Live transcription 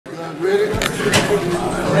Ready, Mr.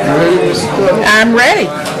 Tubbs? I'm ready.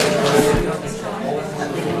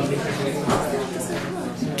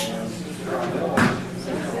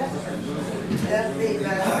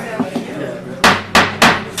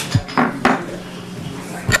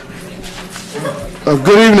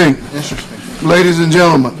 Good evening, ladies and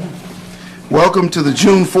gentlemen. Welcome to the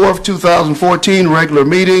June 4th, 2014 regular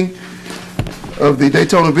meeting of the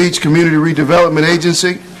Daytona Beach Community Redevelopment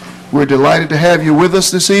Agency. We're delighted to have you with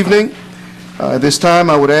us this evening. At this time,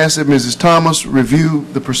 I would ask that Mrs. Thomas review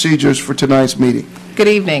the procedures for tonight's meeting. Good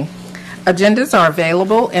evening. Agendas are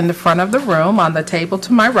available in the front of the room on the table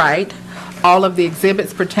to my right. All of the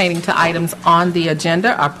exhibits pertaining to items on the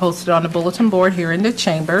agenda are posted on the bulletin board here in the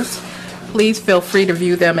chambers. Please feel free to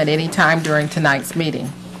view them at any time during tonight's meeting.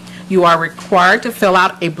 You are required to fill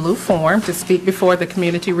out a blue form to speak before the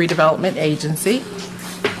Community Redevelopment Agency.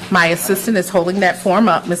 My assistant is holding that form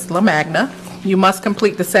up, Ms. LaMagna. You must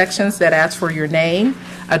complete the sections that ask for your name,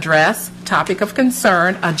 address, topic of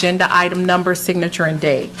concern, agenda item number, signature, and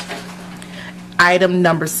date. Item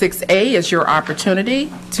number 6A is your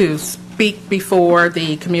opportunity to speak before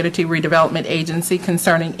the Community Redevelopment Agency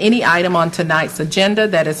concerning any item on tonight's agenda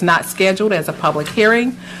that is not scheduled as a public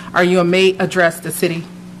hearing, or you may address the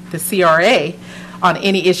CRA on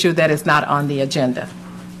any issue that is not on the agenda.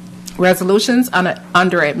 Resolutions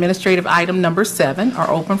under administrative item number 7 are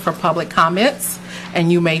open for public comments,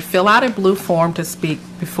 and you may fill out a blue form to speak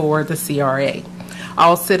before the CRA.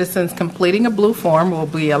 All citizens completing a blue form will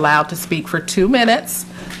be allowed to speak for 2 minutes.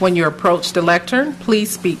 When you approach the lectern, please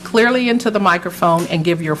speak clearly into the microphone and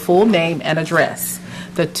give your full name and address.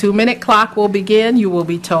 The 2-minute clock will begin. You will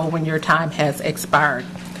be told when your time has expired.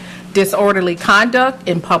 Disorderly conduct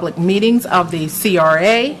in public meetings of the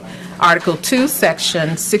CRA. Article 2,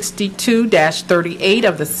 Section 62-38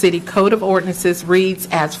 of the City Code of Ordinances reads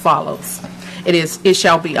as follows. It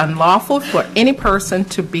shall be unlawful for any person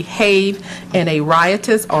to behave in a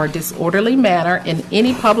riotous or disorderly manner in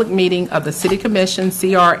any public meeting of the City Commission,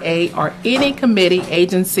 CRA, or any committee,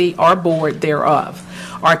 agency, or board thereof,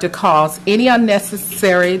 or to cause any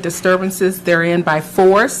unnecessary disturbances therein by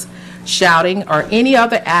force, shouting, or any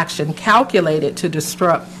other action calculated to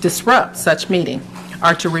disrupt such meeting,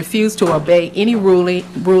 or to refuse to obey any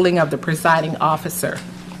ruling of the presiding officer,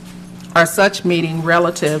 or such meeting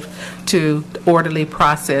relative to the orderly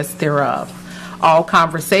process thereof. All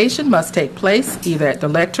conversation must take place either at the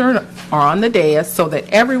lectern or on the dais so that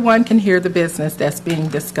everyone can hear the business that's being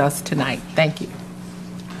discussed tonight. Thank you.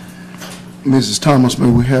 Mrs. Thomas, may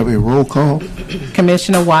we have a roll call?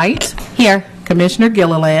 Commissioner White. Here. Commissioner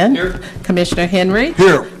Gilliland. Here. Commissioner Henry.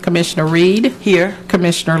 Here. Commissioner Reed. Here.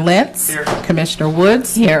 Commissioner Lentz. Here. Commissioner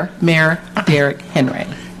Woods. Here. Mayor Derek Henry.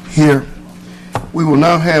 Here. We will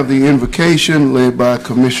now have the invocation led by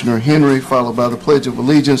Commissioner Henry, followed by the Pledge of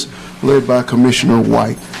Allegiance led by Commissioner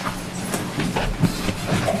White.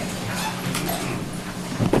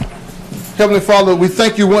 Heavenly Father, we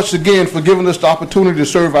thank you once again for giving us the opportunity to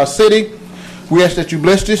serve our city. We ask that you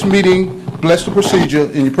bless this meeting, bless the procedure.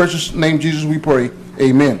 In your precious name, Jesus, we pray.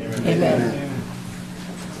 Amen. Amen.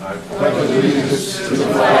 I pledge allegiance to the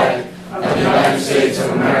flag of the United States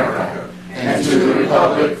of America and to the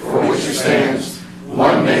republic for which it stands,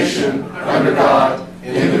 one nation, under God,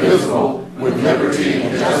 indivisible, with liberty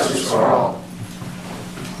and justice for all.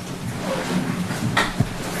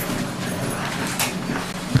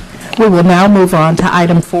 We will now move on to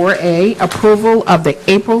item 4A, approval of the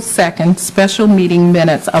April 2nd special meeting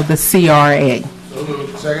minutes of the CRA. So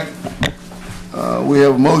moved. Second. We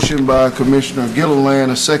have a motion by Commissioner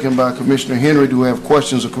Gilliland, a second by Commissioner Henry. Do we have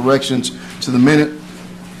questions or corrections to the minute?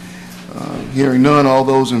 Hearing none, all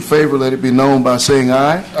those in favor, let it be known by saying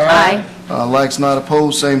aye. Aye. Likes not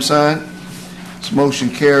opposed, same sign. This motion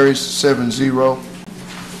carries 7-0.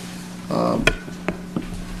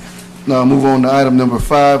 Now move on to item number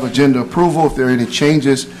 5, agenda approval. If there are any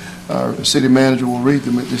changes, the city manager will read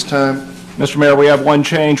them at this time. Mr. Mayor, we have one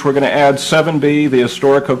change. We're going to add 7B, the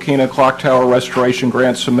Historic Coquina Clock Tower Restoration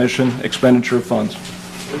Grant Submission Expenditure of Funds.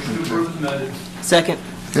 Motion to approve is amended. Second.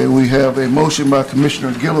 Okay, we have a motion by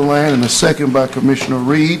Commissioner Gilliland and a second by Commissioner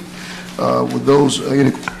Reed. With those,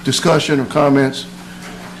 any discussion or comments?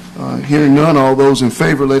 Hearing none, all those in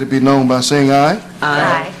favor, let it be known by saying aye.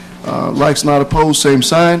 Aye. Likes not opposed, same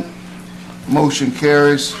sign. Motion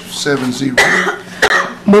carries 7-0.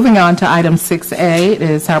 Moving on to item 6A, it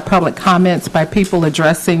is our public comments by people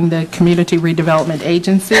addressing the Community Redevelopment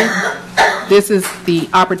Agency. This is the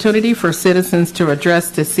opportunity for citizens to address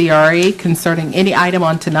the CRA concerning any item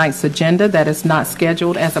on tonight's agenda that is not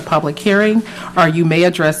scheduled as a public hearing, or you may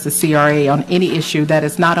address the CRA on any issue that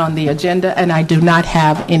is not on the agenda, and I do not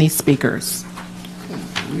have any speakers.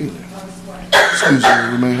 Excuse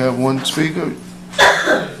me, we may have one speaker.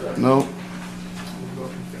 No?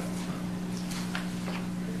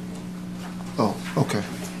 Oh, okay.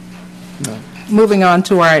 No. Moving on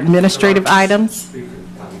to our administrative items.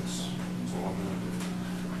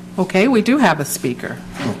 Okay, we do have a speaker.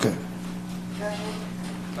 Okay.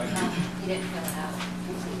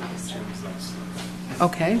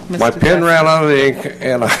 Okay, Mr. My pen ran out of ink,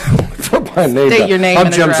 and I put my name State down. your name I'm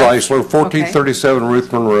and Jim address. Zeisler, 1437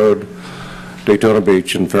 Ruthven Road, Daytona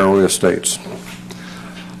Beach, in Fairway Estates.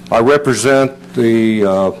 I represent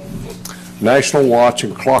the National Watch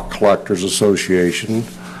and Clock Collectors Association,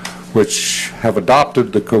 which have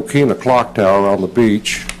adopted the Coquina Clock Tower on the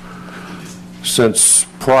beach since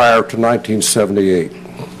prior to 1978.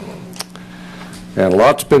 And a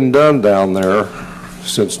lot's been done down there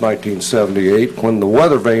since 1978 when the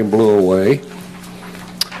weather vane blew away,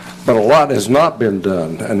 but a lot has not been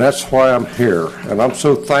done, and that's why I'm here. And I'm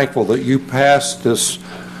so thankful that you passed this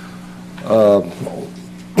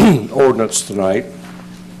ordinance tonight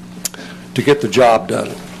to get the job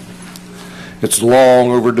done. It's long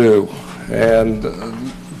overdue, and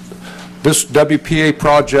this WPA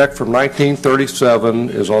project from 1937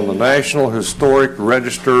 is on the National Historic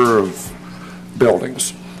Register of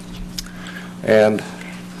Buildings. And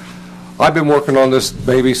I've been working on this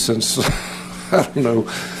baby since, I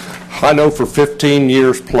know for 15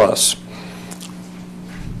 years plus.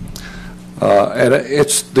 And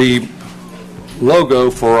it's the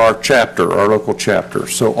logo for our chapter, our local chapter.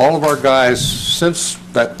 So all of our guys since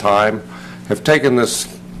that time have taken this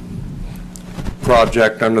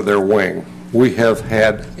project under their wing. We have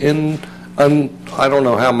had I don't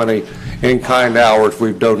know how many in-kind hours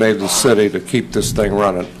we've donated to the city to keep this thing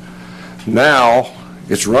running. Now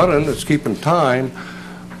it's running, it's keeping time,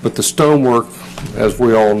 but the stonework, as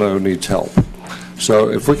we all know, needs help. So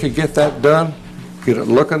if we could get that done, get it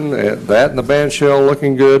looking at that and the band shell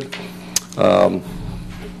looking good. When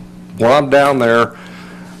I'm down there,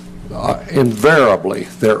 invariably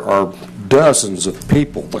there are dozens of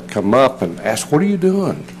people that come up and ask, "What are you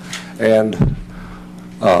doing?" And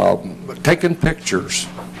taking pictures.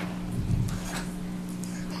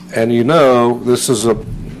 And this is a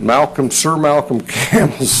Sir Malcolm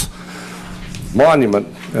Campbell's monument,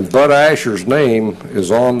 and Bud Asher's name is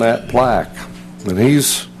on that plaque. And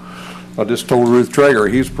I just told Ruth Traeger,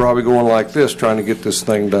 he's probably going like this trying to get this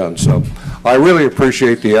thing done. So I really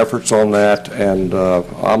appreciate the efforts on that, and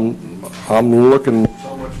I'm looking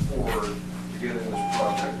so much forward to getting this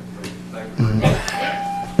project. Thank you very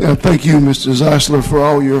much. Yeah, thank you, Mr. Zeisler, for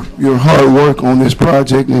all your hard work on this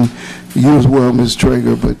project, and you as well, Ms.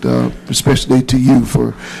 Traeger, but especially to you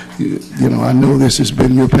for, I know this has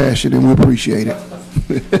been your passion, and we appreciate it.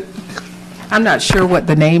 I'm not sure what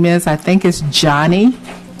the name is. I think it's Johnny.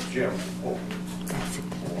 Jim.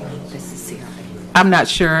 I'm not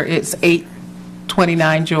sure. It's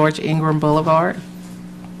 829 George Ingram Boulevard.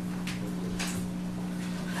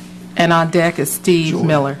 And on deck is Steve Jordan.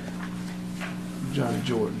 Miller. Johnny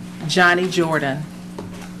Jordan. Johnny Jordan.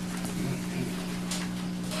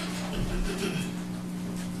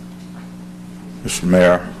 Mr.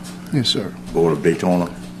 Mayor, Yes, sir. Board of Daytona,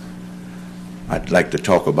 I'd like to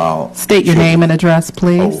talk about... State your name and address,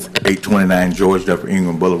 please. 829 George W.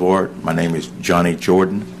 Ingram Boulevard. My name is Johnny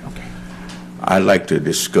Jordan. I'd like to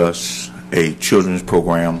discuss a children's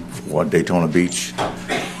program for Daytona Beach,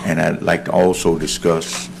 and I'd like to also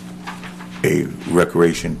discuss a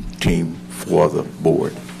recreation team for the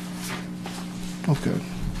board. Okay.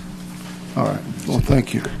 All right. Well,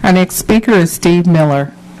 thank you. Our next speaker is Steve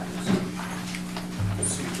Miller.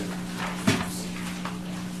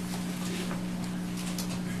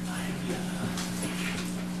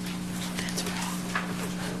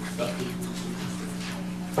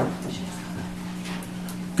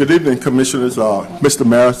 Good evening, Commissioners, Mr.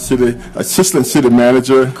 Mayor, Assistant City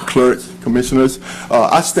Manager, clerks, Commissioners.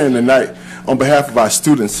 I stand tonight on behalf of our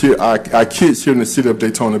students here, our kids here in the city of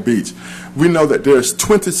Daytona Beach. We know that there's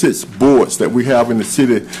 26 boards that we have in the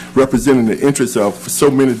city representing the interests of so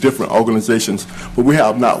many different organizations, but we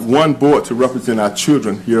have not one board to represent our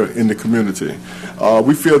children here in the community.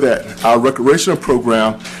 We feel that our recreational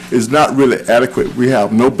program is not really adequate. We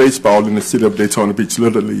have no baseball in the city of Daytona Beach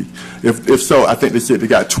Little League. If so, I think they said they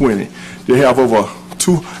got 20. They have over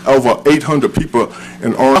 800 people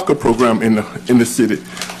in our soccer program in the city.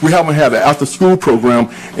 We haven't had an after-school program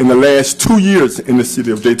in the last 2 years in the city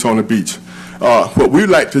of Daytona Beach. What we'd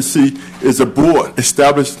like to see is a board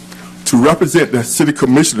established to represent the city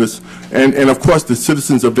commissioners and of course, the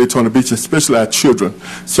citizens of Daytona Beach, especially our children.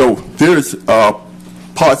 So there's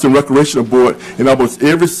Parks and Recreation Board in almost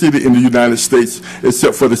every city in the United States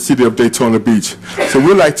except for the city of Daytona Beach. So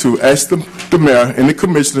we'd like to ask the mayor and the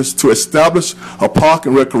commissioners to establish a Park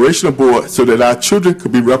and Recreation Board so that our children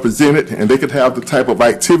could be represented and they could have the type of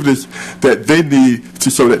activities that they need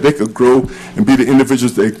so that they could grow and be the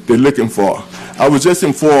individuals they're looking for. I was just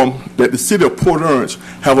informed that the city of Port Orange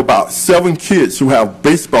have about 7 kids who have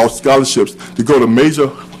baseball scholarships to go to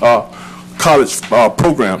major college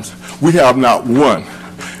programs. We have not one.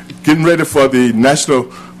 Getting ready for the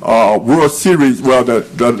National World Series, well, the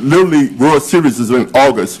Little League World Series is in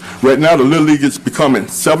August. Right now, the Little League is becoming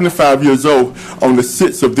 75 years old on the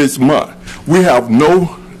 6th of this month. We have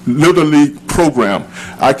no Little League program.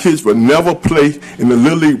 Our kids will never play in the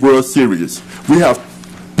Little League World Series. We have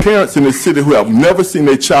parents in the city who have never seen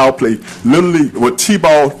their child play Little League or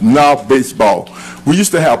T-ball, now baseball. We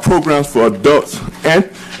used to have programs for adults and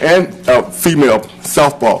female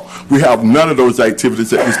softball. We have none of those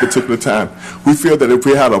activities at this particular time. We feel that if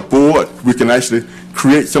we had a board, we can actually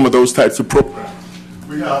create some of those types of programs.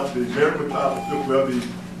 We have the the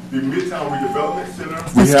Midtown Redevelopment Center.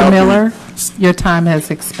 Mr. Miller, your time has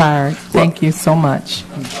expired. Thank you so much.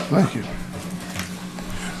 Thank you.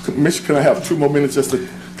 Commissioner, can I have 2 more minutes just to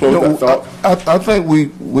close that thought? I think we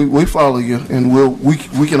follow you, and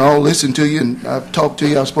we can all listen to you, and I've talked to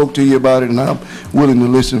you, I spoke to you about it, and I'm willing to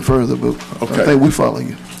listen further, but I think we follow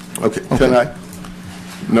you. Okay. Can I?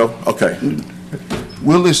 No? Okay.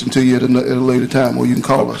 We'll listen to you at a later time, or you can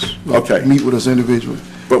call us. Okay. Meet with us individually.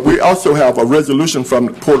 But we also have a resolution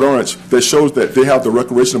from Port Orange that shows that they have the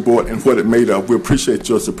Recreation Board and what it made of. We appreciate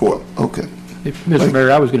your support. Okay. Mr.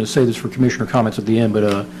 Mayor, I was going to say this for Commissioner comments at the end,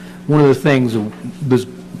 but one of the things was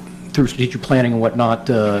through strategic planning and whatnot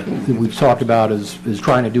that we've talked about is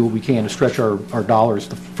trying to do what we can to stretch our dollars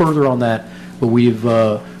further on that. But we've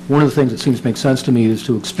one of the things that seems to make sense to me is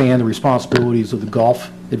to expand the responsibilities of the Golf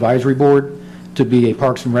Advisory Board to be a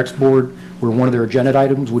Parks and Recs Board, where one of their agenda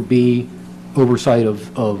items would be oversight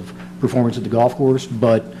of performance at the golf course.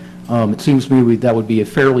 But it seems to me that would be a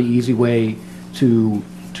fairly easy way to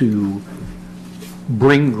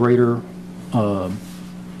bring greater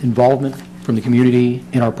involvement from the community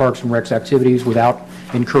in our Parks and Recs activities without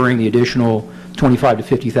incurring the additional $25,000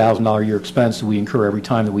 to $50,000 a year expense that we incur every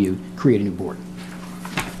time that we create a new board.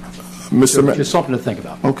 Mr. Mayor. Just something to think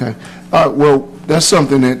about. Okay. All right. Well, that's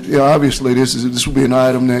something that obviously this would be an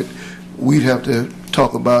item that we'd have to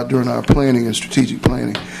talk about during our planning and strategic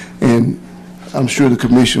planning, and I'm sure the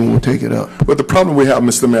commission will take it up. But the problem we have,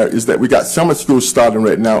 Mr. Mayor, is that we got summer school starting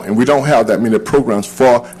right now, and we don't have that many programs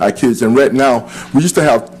for our kids. And right now, we used to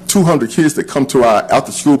have 200 kids that come to our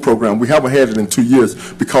after-school program. We haven't had it in 2 years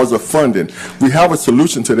because of funding. We have a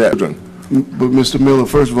solution to that. But Mr. Miller,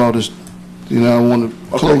 first of all, I want to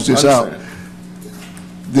close this out.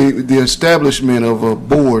 The establishment of a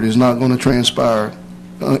board is not going to transpire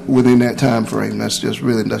within that time frame. That's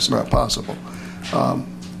not possible.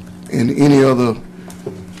 And any other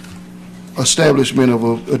establishment of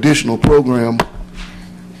an additional program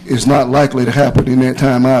is not likely to happen in that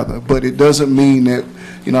time either. But it doesn't mean that,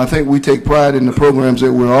 I think we take pride in the programs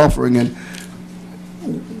that we're offering, and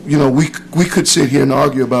we could sit here and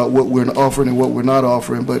argue about what we're offering and what we're not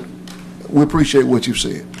offering, but we appreciate what you've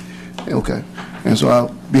said. Okay. And so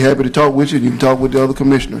I'll be happy to talk with you, and you can talk with the other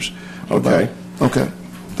commissioners. Okay. Okay.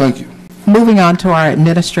 Thank you. Moving on to our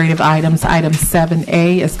administrative items. Item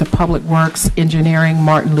 7A is the Public Works Engineering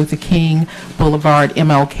Martin Luther King Boulevard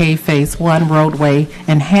MLK Phase 1 Roadway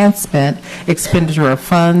Enhancement Expenditure of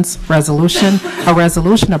Funds Resolution. A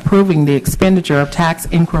resolution approving the expenditure of tax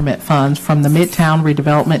increment funds from the Midtown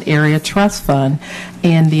Redevelopment Area Trust Fund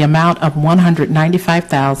in the amount of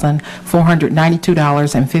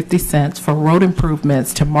 $195,492.50 for road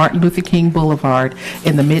improvements to Martin Luther King Boulevard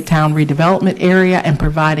in the Midtown Redevelopment Area and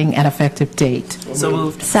providing an effective date. So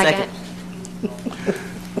moved. Second.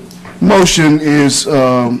 Motion is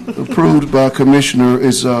approved by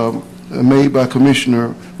made by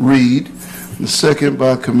Commissioner Reed, and second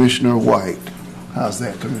by Commissioner White. How's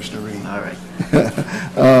that, Commissioner Reed? All right.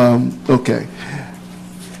 Okay.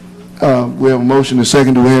 We have a motion and a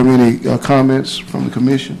second. Do we have any comments from the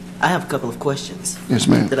commission? I have a couple of questions. Yes,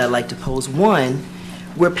 ma'am. That I'd like to pose. One,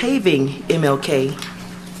 we're paving MLK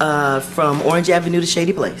from Orange Avenue to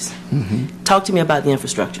Shady Place. Mm-hmm. Talk to me about the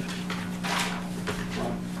infrastructure.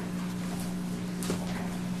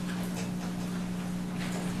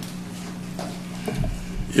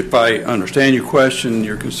 If I understand your question,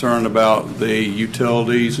 you're concerned about the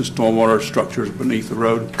utilities and stormwater structures beneath the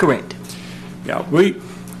road? Correct. Yeah, we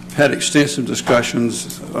had extensive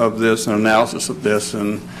discussions of this and analysis of this,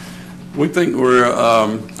 and we think we're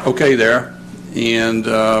okay there, and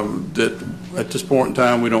that At this point in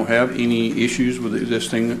time, we don't have any issues with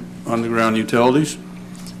existing underground utilities.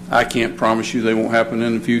 I can't promise you they won't happen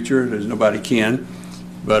in the future. There's nobody can.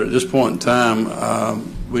 But at this point in time,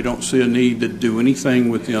 we don't see a need to do anything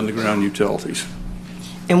with the underground utilities.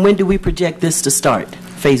 And when do we project this to start,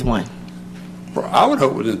 phase one? I would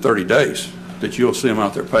hope within 30 days that you'll see them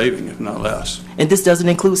out there paving, if not less. And this doesn't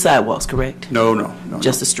include sidewalks, correct? No.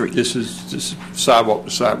 Just the street? This is just sidewalk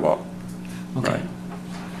to sidewalk. Okay. Right.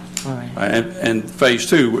 All right. And phase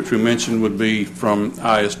two, which we mentioned would be from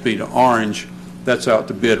ISP to Orange, that's out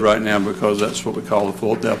to bid right now because that's what we call the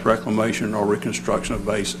full depth reclamation or reconstruction of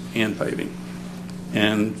base and paving.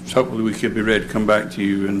 And hopefully we could be ready to come back to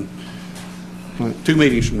you in 2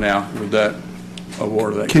 meetings from now with that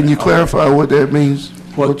award of that. Can you clarify what that means,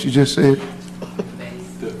 what you just said?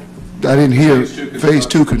 I didn't hear phase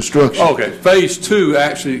two construction. Okay, phase two,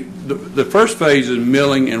 actually, the first phase is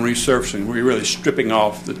milling and resurfacing, where you're really stripping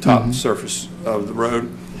off the top surface of the road,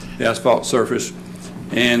 the asphalt surface,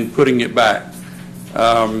 and putting it back.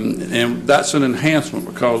 And that's an enhancement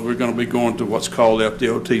because we're going to be going to what's called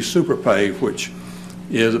FDOT Super Pave, which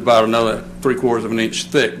is about another 3/4 of an inch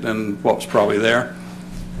thick than what's probably there.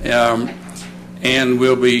 And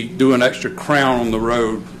we'll be doing extra crown on the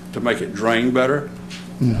road to make it drain better.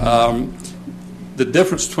 The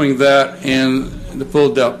difference between that and the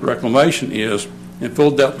full depth reclamation is, in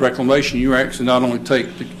full depth reclamation, you actually not only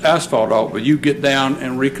take the asphalt off, but you get down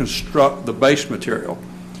and reconstruct the base material.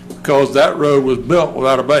 Because that road was built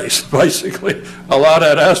without a base, basically. A lot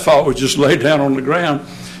of that asphalt was just laid down on the ground,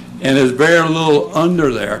 and there's very little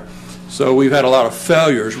under there. So we've had a lot of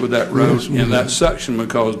failures with that road in that section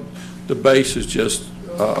because the base is just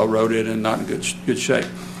eroded and not in good shape.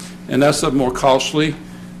 And that's a more costly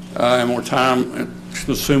and more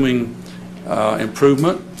time-consuming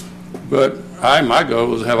improvement. But my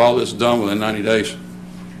goal is to have all this done within 90 days.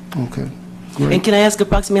 Okay, great. And can I ask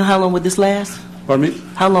approximately how long would this last? Pardon me?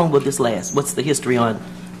 How long will this last? What's the history on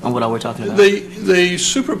what we're talking about? The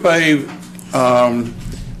Super Pave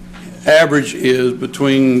average is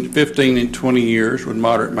between 15 and 20 years with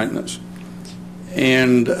moderate maintenance.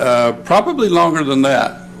 And probably longer than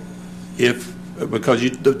that because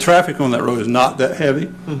the traffic on that road is not that heavy.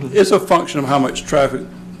 It's a function of how much traffic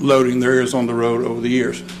loading there is on the road over the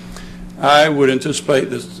years. I would anticipate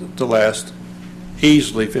this to last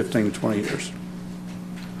easily 15 to 20 years.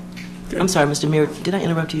 Okay. I'm sorry, Mr. Mayor, did I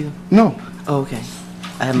interrupt you? No. Oh, okay.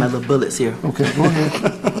 I have my little bullets here. Okay, go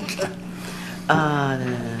ahead.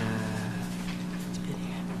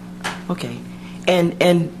 Okay.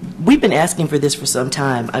 And we've been asking for this for some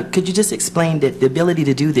time. Could you just explain that the ability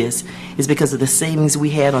to do this is because of the savings we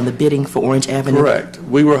had on the bidding for Orange Avenue? Correct.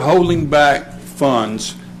 We were holding back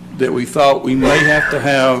funds that we thought we may have to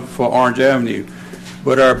have for Orange Avenue,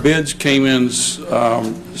 but our bids came in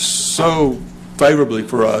so favorably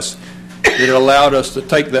for us that it allowed us to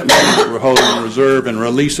take that money that we're holding in reserve and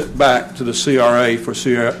release it back to the CRA for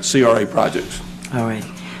CRA projects. All right.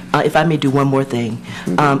 If I may do one more thing,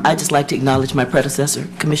 I'd just like to acknowledge my predecessor,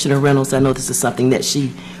 Commissioner Reynolds. I know this is something that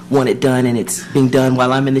she wanted done, and it's being done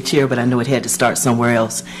while I'm in the chair, but I know it had to start somewhere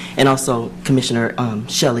else. And also Commissioner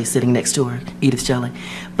Shelley sitting next to her, Edith Shelley.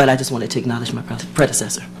 But I just wanted to acknowledge my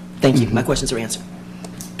predecessor. Thank you. My questions are answered.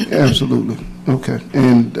 Absolutely. Okay.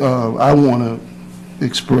 And I want to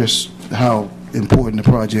express how important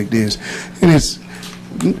the project is. And it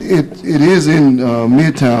is in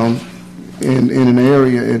Midtown, in an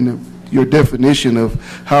area, and your definition of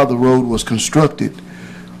how the road was constructed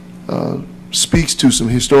speaks to some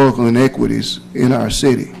historical inequities in our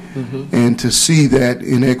city. And to see that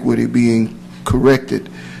inequity being corrected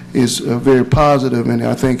is very positive, and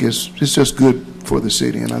I think it's just good for the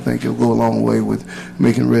city, and I think it'll go a long way with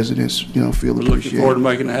making residents, feel appreciated. We're looking forward to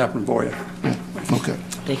making it happen for you. Yeah. Okay.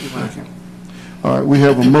 Thank you, Mark. All right, we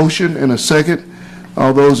have a motion and a second.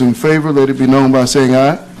 All those in favor, let it be known by saying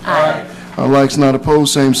aye. Aye. All likes not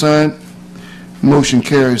opposed, same sign. Motion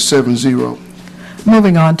carries 7-0.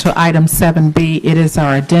 Moving on to item 7B, it is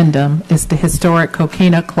our addendum. It's the historic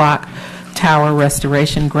Coquina Clock Tower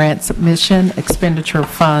Restoration Grant Submission Expenditure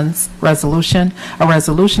Funds Resolution, a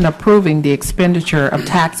resolution approving the expenditure of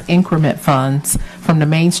tax increment funds from the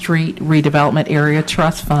Main Street Redevelopment Area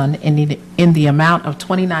Trust Fund in the amount of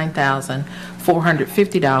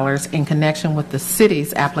 $29,450 in connection with the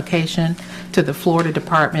city's application to the Florida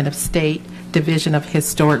Department of State Division of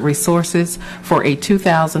Historic Resources for a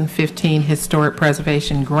 2015 Historic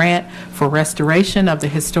Preservation Grant for restoration of the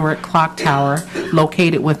historic clock tower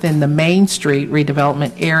located within the Main Street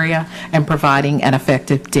redevelopment area and providing an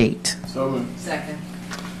effective date. Second.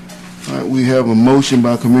 All right, we have a motion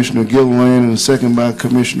by Commissioner Gilliland and a second by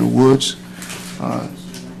Commissioner Woods.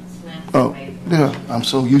 Yeah, I'm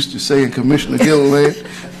so used to saying Commissioner Gilliland.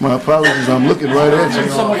 My apologies, I'm looking right at you,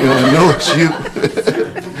 and I know it's you.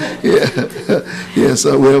 Yeah,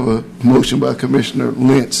 so we have a motion by Commissioner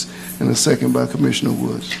Lentz and a second by Commissioner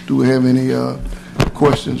Woods. Do we have any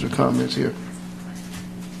questions or comments here?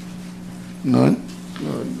 None?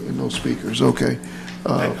 No speakers, okay.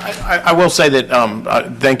 I will say that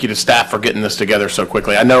thank you to staff for getting this together so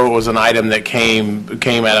quickly. I know it was an item that came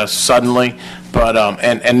at us suddenly, but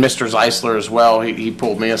and Mr. Zeisler as well. He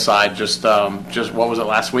pulled me aside just what was it,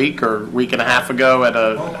 last week or week and a half ago at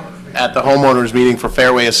the homeowners meeting for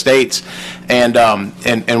Fairway Estates, and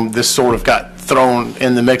this sort of got thrown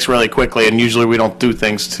in the mix really quickly, and usually we don't do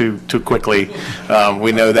things too quickly.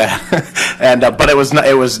 We know that, and but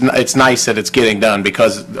it's nice that it's getting done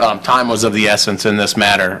because time was of the essence in this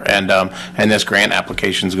matter, and this grant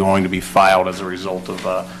application is going to be filed as a result of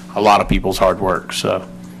a lot of people's hard work. So,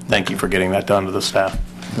 thank you for getting that done to the staff.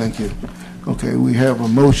 Thank you. Okay, we have a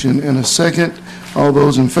motion and a second. All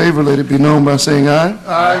those in favor, let it be known by saying aye.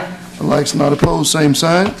 Aye. The likes not opposed, same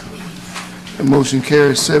sign. The motion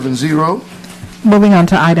carries 7-0. Moving on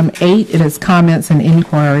to item 8, it is comments and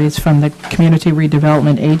inquiries from the Community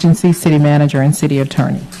Redevelopment Agency, City Manager, and City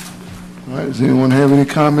Attorney. All right, does anyone have any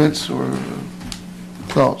comments or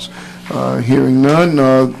thoughts? Hearing none.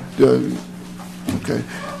 Okay,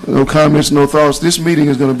 no comments, no thoughts. This meeting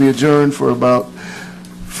is going to be adjourned for about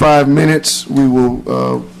 5 minutes. We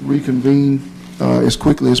will reconvene as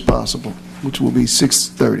quickly as possible, which will be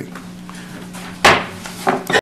 6:30.